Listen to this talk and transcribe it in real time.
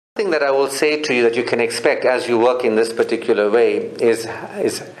thing that I will say to you that you can expect as you work in this particular way is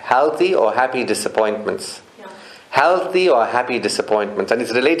healthy or happy disappointments. Yeah. Healthy or happy disappointments. And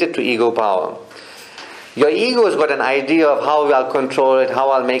it's related to ego power. Your ego has got an idea of how I'll control it, how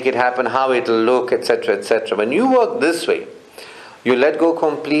I'll make it happen, how it'll look, etc., etc. When you work this way, you let go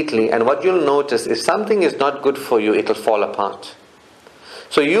completely, and what you'll notice, if something is not good for you, it'll fall apart.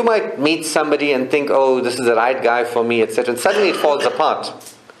 So you might meet somebody and think, oh, this is the right guy for me, etc. And suddenly it falls apart.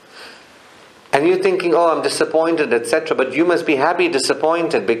 And you're thinking, oh, I'm disappointed, etc. But you must be happy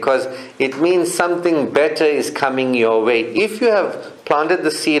disappointed, because it means something better is coming your way. If you have planted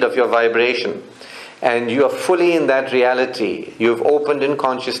the seed of your vibration, and you are fully in that reality, you've opened in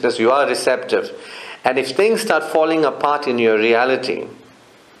consciousness, you are receptive, and if things start falling apart in your reality,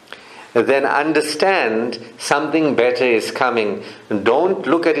 then understand something better is coming. Don't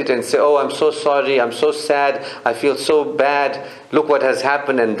look at it and say, oh, I'm so sorry, I'm so sad, I feel so bad, look what has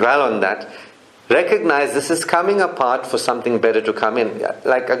happened, and dwell on that. Recognize this is coming apart for something better to come in.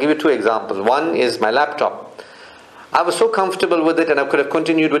 Like, I'll give you two examples. One is my laptop. I was so comfortable with it, and I could have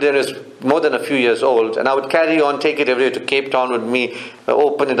continued with it. It was more than a few years old, and I would carry on, take it everywhere to Cape Town with me,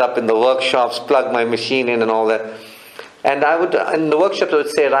 open it up in the workshops, plug my machine in and all that. And I would, in the workshops, I would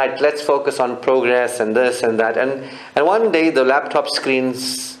say, right, let's focus on progress and this and that. And one day the laptop screen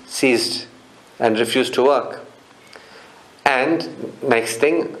ceased and refused to work. And next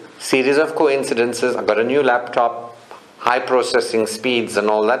thing, series of coincidences, I got a new laptop, high processing speeds and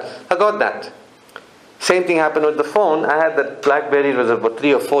all that. I got that. Same thing happened with the phone. I had that BlackBerry, it was about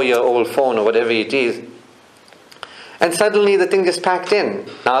 3 or 4 year old phone or whatever it is. And suddenly the thing just packed in.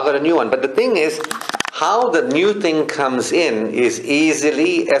 Now I got a new one. But the thing is, how the new thing comes in is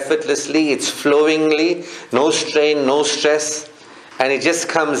easily, effortlessly, it's flowingly, no strain, no stress. And it just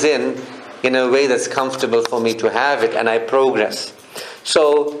comes in a way that's comfortable for me to have it, and I progress.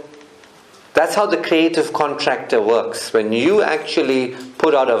 So that's how the creative contractor works. When you actually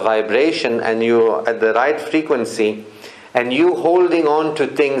put out a vibration and you're at the right frequency, and you holding on to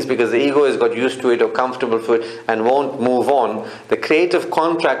things because the ego has got used to it or comfortable for it and won't move on, the creative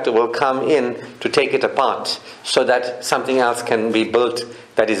contractor will come in to take it apart so that something else can be built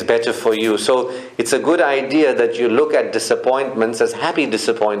that is better for you. So it's a good idea that you look at disappointments as happy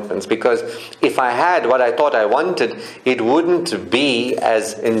disappointments, because if I had what I thought I wanted, it wouldn't be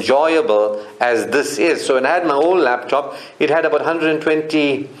as enjoyable as this is. So when I had my old laptop, it had about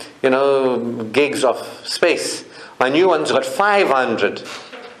 120 gigs of space. My new one's got 500.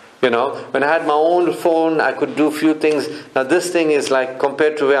 When I had my own phone, I could do few things. Now this thing is like,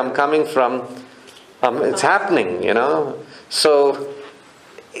 compared to where I'm coming from, it's happening, So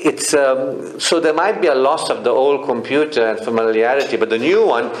it's so there might be a loss of the old computer and familiarity, but the new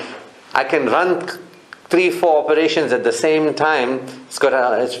one, I can run 3-4 operations at the same time.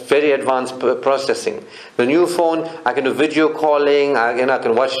 It's very advanced processing. The new phone, I can do video calling. I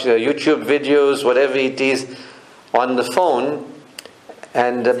can watch YouTube videos, whatever it is, on the phone,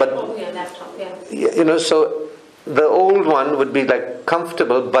 and but so the old one would be like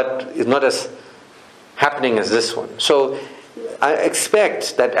comfortable, but it's not as happening as this one. So I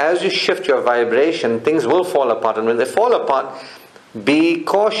expect that as you shift your vibration, things will fall apart, and when they fall apart, be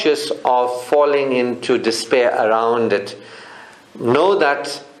cautious of falling into despair around it. Know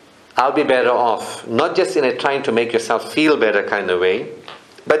that I'll be better off, not just in a trying to make yourself feel better kind of way,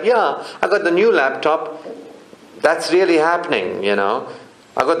 but yeah, I got the new laptop. That's really happening,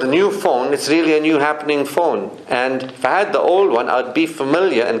 I got the new phone, it's really a new happening phone. And if I had the old one, I'd be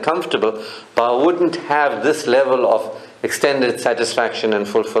familiar and comfortable, but I wouldn't have this level of extended satisfaction and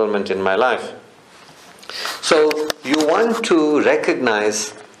fulfillment in my life. So you want to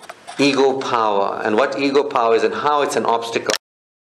recognize ego power and what ego power is and how it's an obstacle.